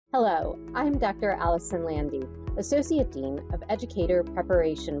Hello, I'm Dr. Allison Landy, Associate Dean of Educator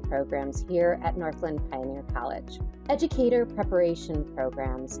Preparation Programs here at Northland Pioneer College. Educator Preparation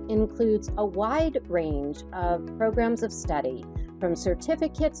Programs includes a wide range of programs of study, from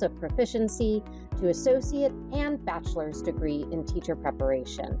Certificates of Proficiency to Associate and Bachelor's degree in teacher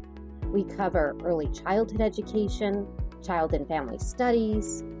preparation. We cover early childhood education, child and family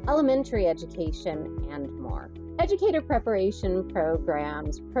studies, elementary education, and more. Educator preparation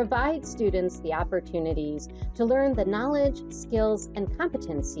programs provide students the opportunities to learn the knowledge, skills, and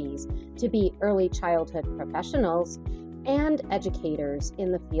competencies to be early childhood professionals and educators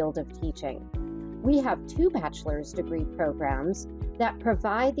in the field of teaching. We have 2 bachelor's degree programs that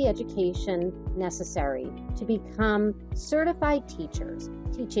provide the education necessary to become certified teachers,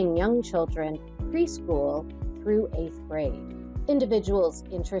 teaching young children preschool through 8th grade. Individuals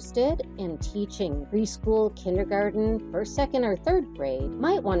interested in teaching preschool, kindergarten, 1st, 2nd, or 3rd grade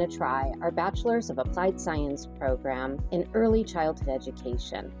might want to try our Bachelor's of Applied Science program in early childhood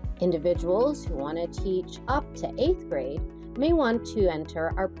education. Individuals who want to teach up to 8th grade may want to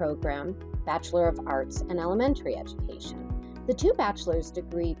enter our program, Bachelor of Arts in Elementary Education. The 2 bachelor's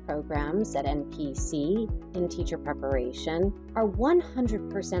degree programs at NPC in teacher preparation are 100%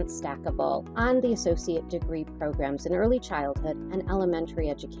 stackable on the associate degree programs in early childhood and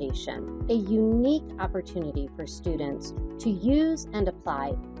elementary education, a unique opportunity for students to use and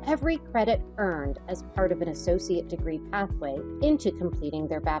apply every credit earned as part of an associate degree pathway into completing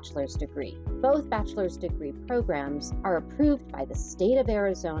their bachelor's degree. Both bachelor's degree programs are approved by the state of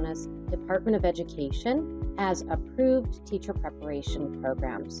Arizona's Department of Education as approved teacher preparation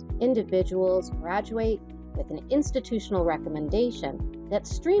programs. Individuals graduate with an institutional recommendation that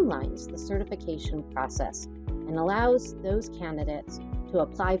streamlines the certification process and allows those candidates to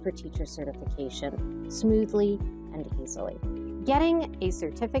apply for teacher certification smoothly and easily. Getting a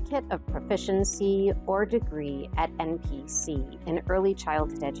Certificate of Proficiency or degree at NPC in early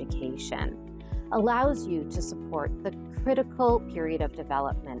childhood education allows you to support the critical period of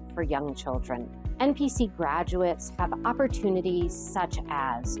development for young children. NPC graduates have opportunities such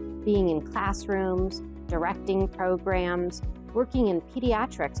as being in classrooms, directing programs, working in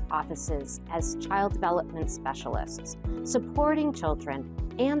pediatrics offices as child development specialists, supporting children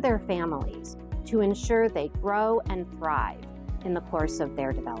and their families to ensure they grow and thrive in the course of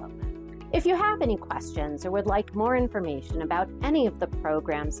their development. If you have any questions or would like more information about any of the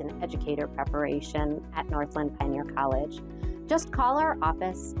programs in educator preparation at Northland Pioneer College, just call our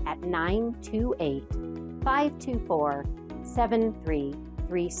office at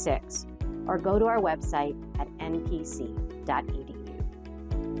 928-524-7336 or go to our website at npc.edu.